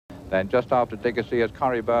Then just after Dickersea is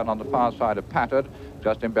Corryburn on the far side of Pattered.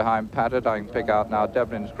 Just in behind Pattered, I can pick out now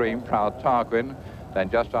Devlin's Green, Proud Tarquin. Then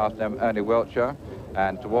just after them, Ernie Wiltshire.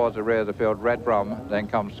 And towards the rear of the field, Red Rum. Then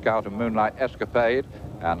comes Scout and Moonlight Escapade.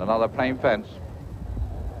 And another plain fence.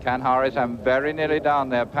 Can Harris, and very nearly down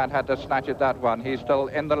there. Pat had to snatch at that one. He's still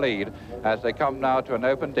in the lead as they come now to an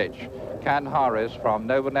open ditch. Can Harris from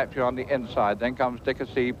Noble Neptune on the inside. Then comes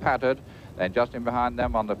Dickersea, Pattered. Then just in behind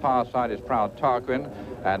them on the far side is Proud Tarquin.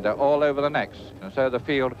 And they're all over the next. And so the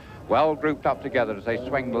field well grouped up together as they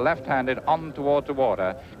swing left-handed on towards the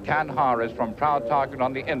water. Can Harris from Proud Tarquin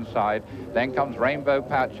on the inside. Then comes Rainbow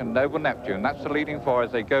Patch and Noble Neptune. That's the leading four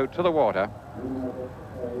as they go to the water.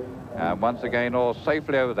 And once again, all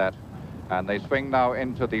safely over that. And they swing now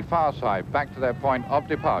into the far side, back to their point of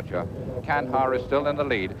departure. Can Harris still in the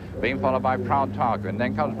lead, being followed by Proud Tarquin.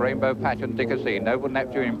 Then comes Rainbow Patch and Dickersea. Noble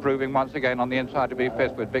Neptune improving once again on the inside to be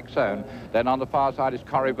fifth with Big Sohn. Then on the far side is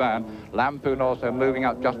Corryburn. Lampoon also moving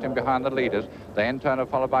up just in behind the leaders. They in turn are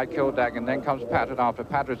followed by Kildagan. Then comes Pattered. After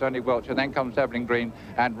Pattered is only Wiltshire. Then comes Devlin Green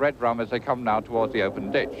and Red Rum as they come now towards the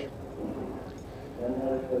open ditch.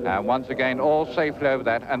 And once again, all safely over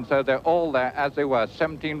that, and so they're all there as they were,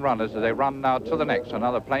 17 runners as they run now to the next.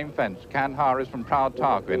 Another plain fence. Can Harris from Proud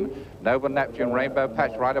Tarquin. Noble Neptune, Rainbow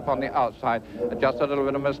Patch right up on the outside. Just a little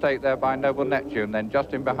bit of mistake there by Noble Neptune. Then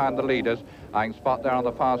just in behind the leaders, I can spot there on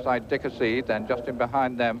the far side Dickersea. Then just in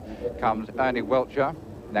behind them comes Ernie Wiltshire.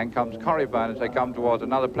 Then comes Corryburn as they come towards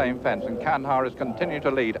another plain fence, and Can Harris continue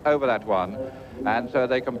to lead over that one. And so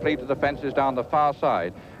they completed the fences down the far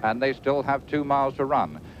side, and they still have 2 miles to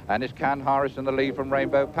run. And it's Can Harris in the lead from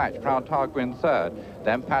Rainbow Patch, Proud Tarquin third.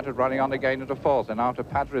 Then Pattered running on again into fourth, and after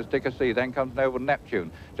Pattered is Dickersea. Then comes Noble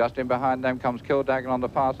Neptune. Just in behind them comes Kildagan on the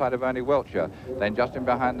far side of Ernie Wiltshire. Then just in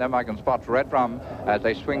behind them I can spot Red Rum as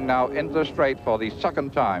they swing now into the straight for the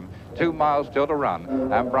second time. 2 miles still to run,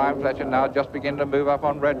 and Brian Fletcher now just begin to move up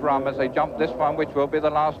on Red Rum as they jump this one, which will be the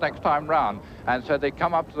last next time round. And so they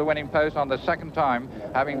come up to the winning post on the second time,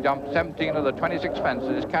 having jumped 17 of the 26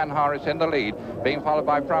 fences. Can Harris in the lead, being followed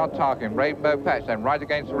by Proud Tarquin, Rainbow Patch, then right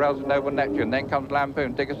against the rails of Noble Neptune. Then comes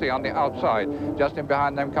Lampoon, Dickersea on the outside. Just in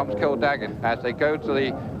behind them comes Kildagan as they go to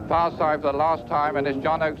the far side for the last time, and as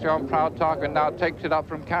John Oakesy on Proud Tarquin now takes it up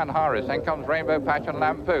from Can Harris. Then comes Rainbow Patch and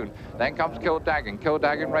Lampoon. Then comes Kildagan.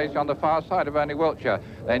 Kildagan racing on the far side of Ernie Wiltshire.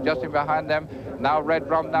 Then just in behind them, now Red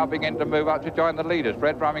Rum now begin to move up to join the leaders.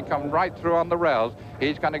 Red Rum come right through on the rails.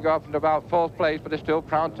 He's going to go up into about fourth place, but it's still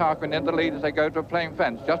Proud Tarquin in the lead as they go to a plain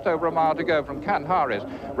fence. Just over a mile to go from Can Harris.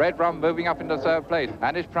 Red Rum moving up into third place,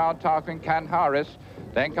 and it's Proud Tarquin, Can Harris.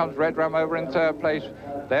 Then comes Red Rum over in third place.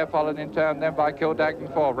 They're followed in turn then by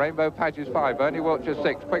Kildagan 4, Rainbow Patch is 5, Ernie Wiltshire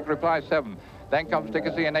 6, Quick Reply 7. Then comes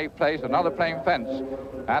Dickersea in 8th place, another plain fence.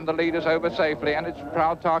 And the leaders over safely, and it's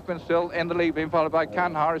Proud Tarquin still in the lead, being followed by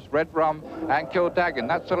Can Harris, Red Rum, and Kildagan.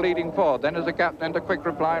 That's the leading four. Then there's a gap then to Quick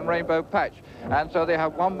Reply and Rainbow Patch. And so they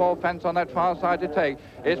have one more fence on that far side to take.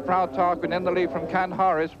 It's Proud Tarquin in the lead from Can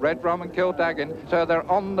Harris, Red Rum and Kildagan. So they're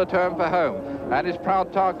on the turn for home. And it's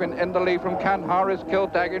Proud Tarquin in the lead from Can Harris,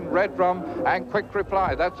 Kildagan, Red Rum, and Quick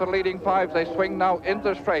Reply. That's the leading five. They swing now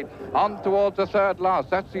into straight on towards the third last.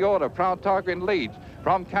 That's the order. Proud Tarquin leads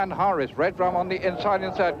from Can Harris, Red Rum on the inside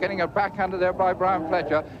in third, getting a backhander there by Brian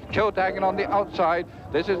Fletcher. Kildagan on the outside.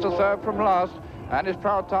 This is the third from last, and it's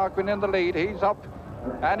Proud Tarquin in the lead. He's up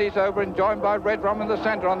and he's over and joined by Red Rum in the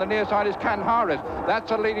centre. On the near side is Can Harris. That's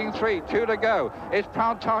the leading three, 2 to go. It's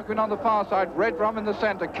Proud Tarquin on the far side, Red Rum in the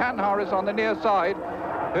centre, Can Harris on the near side.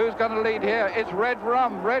 Who's going to lead here? It's Red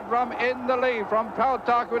Rum. Red Rum in the lead from Proud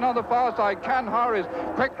Tarquin on the far side. Can Harris.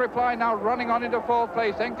 Quick Reply now running on into fourth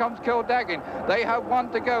place. Then comes Kildagan. They have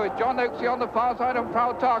 1 to go. It's John Oakesy on the far side and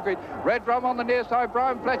Proud Tarquin. Red Rum on the near side.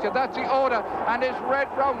 Brian Fletcher. That's the order. And it's Red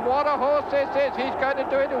Rum. What a horse this is. He's going to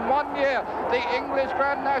do it in 1 year. The English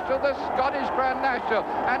Grand National, the Scottish Grand National.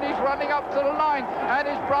 And he's running up to the line. And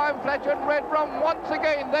it's Brian Fletcher and Red Rum once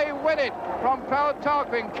again. They win it from Proud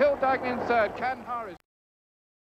Tarquin. Kildagan in third. Can Harris.